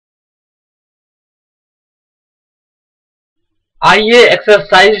आइए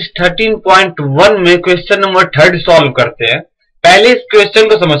एक्सरसाइज 13.1 में question number 3 solve करते हैं। पहले इस क्वेश्चन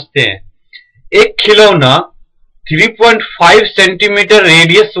को समझते हैं। एक खिलौना 3.5 सेंटीमीटर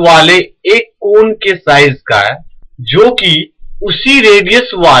रेडियस वाले एक कोन के साइज का है, जो कि उसी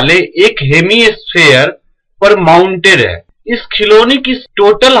रेडियस वाले एक हेमिस्फेयर पर माउंटेड है। इस खिलौने की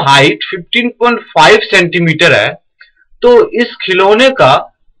टोटल हाइट 15.5 सेंटीमीटर है, तो इस खिलौने का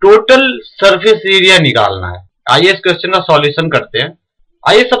टोटल सरफेस एरिया निकालना है। आइए इस क्वेश्चन का सॉल्यूशन करते हैं।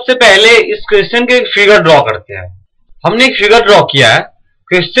 आइए सबसे पहले इस क्वेश्चन के एक फिगर ड्रॉ करते हैं। हमने एक फिगर ड्रॉ किया है।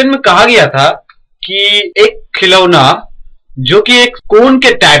 क्वेश्चन में कहा गया था कि एक खिलौना जो कि एक कोन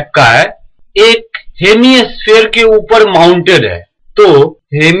के टाइप का है, एक हेमिस्फीयर के ऊपर माउंटेड है। तो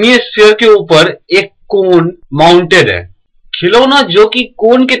हेमिस्फीयर के ऊपर एक कोन माउंटेड है। खिलौना जो कि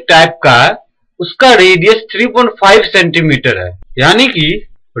कोन के टाइप का है, उसका रेडियस 3.5 सेंटीमीटर है, यानी कि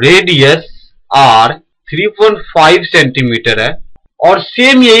रेडियस आर 3.5 सेंटीमीटर है। और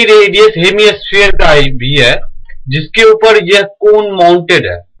सेम यही रेडियस हेमिस्फीयर का भी है, जिसके ऊपर यह कोन माउंटेड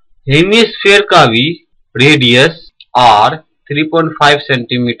है। हेमिस्फीयर का भी रेडियस आर 3.5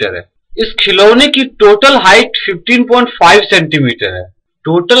 सेंटीमीटर है। इस खिलौने की टोटल हाइट 15.5 सेंटीमीटर है।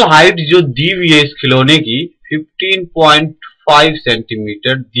 टोटल हाइट जो दी हुई है इस खिलौने की 15.5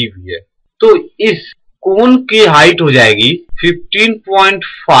 सेंटीमीटर दी हुई है। तो इस कोन की हाइट हो जाएगी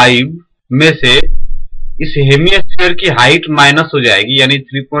 15.5 में से इस हेमिस्फीयर की हाइट माइनस हो जाएगी, यानी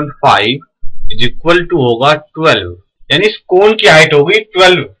 3.5 इज इक्वल टू होगा 12, यानी इस कोन की हाइट होगी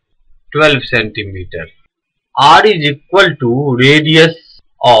 12 centimetre. Are is equal to radius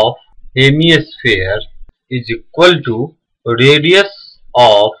of hemisphere is equal to radius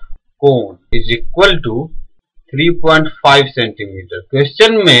of cone is equal to 3.5 centimetre.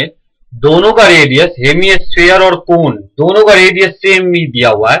 Question में दोनों का रेडियस, हेमिस्फीयर और कोन दोनों का रेडियस सेम ही दिया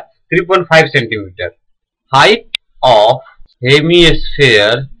हुआ है, 3.5 centimetre. Height of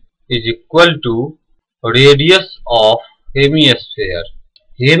hemisphere is equal to radius of hemisphere.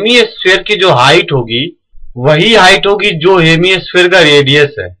 Hemisphere की जो हाइट होगी वही हाइट होगी जो हेमिस्फीयर का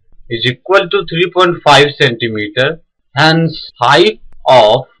रेडियस है, is equal to 3.5 centimetre. Hence height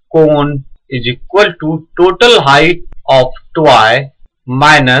of cone is equal to total height of toy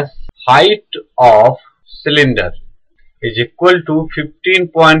minus height of cylinder is equal to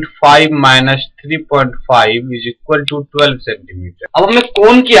 15.5 minus 3.5 is equal to 12 centimetre. अब हमें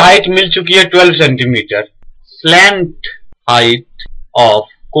कोन की height मिल चुकी है 12 centimetre. Slant height of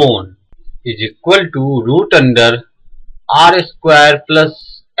cone is equal to root under are square plus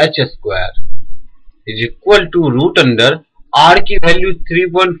H square is equal to root under are की value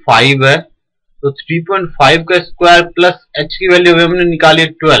 3.5 है, तो 3.5 का square plus H की वैल्यू हमने निकाली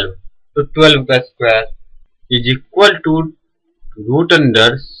 12, तो 12 का square is equal to root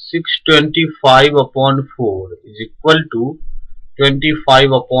under 625 upon 4 is equal to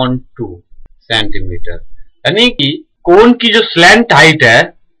 25 upon 2 centimetre. यानी कि कोन की जो स्लैंट हाइट है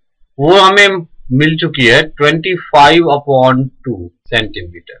वो हमें मिल चुकी है 25 upon 2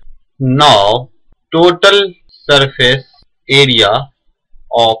 centimetre. Now total surface area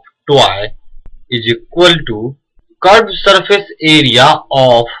of toy is equal to curve surface area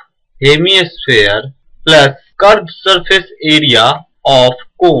of hemisphere plus curve surface area of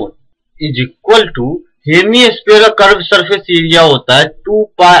cone is equal to hemisphere का कर्व सरफेस एरिया होता है 2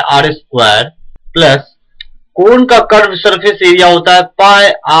 पाई are square plus कोन का curve surface area होता है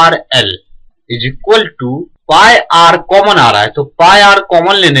पाई R L is equal to pi are common आ रहा है, तो पाई are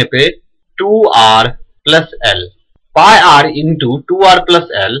common लेने पे 2 are plus L, pi are into 2 are plus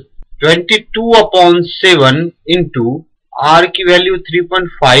L 22/7 into are की वैल्यू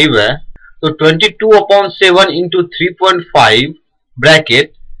 3.5 है, तो 22/7 into 3.5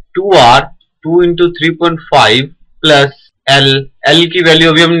 bracket 2r 2 into 3.5 plus L की वैल्यू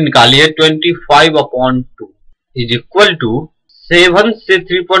अभी हमने निकाली है 25/2 इज इक्वल टू 7 से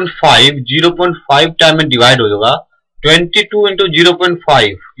 3.5 0.5 टाइम में डिवाइड हो जाएगा, 22 इंटू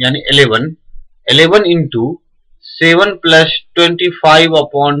 0.5 यानी 11 into 7 plus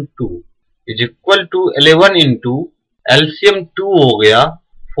 25/2 is equal to 11 into LCM 2 हो गया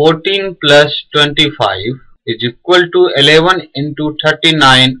 14 plus 25 is equal to 11 into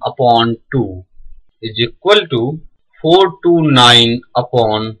 39/2 is equal to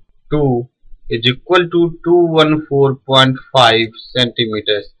 429/2 is equal to 214.5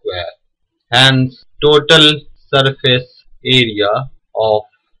 centimeter square. Hence total surface area of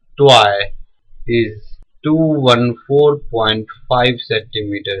toy is 214.5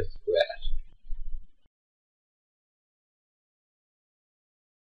 centimeters.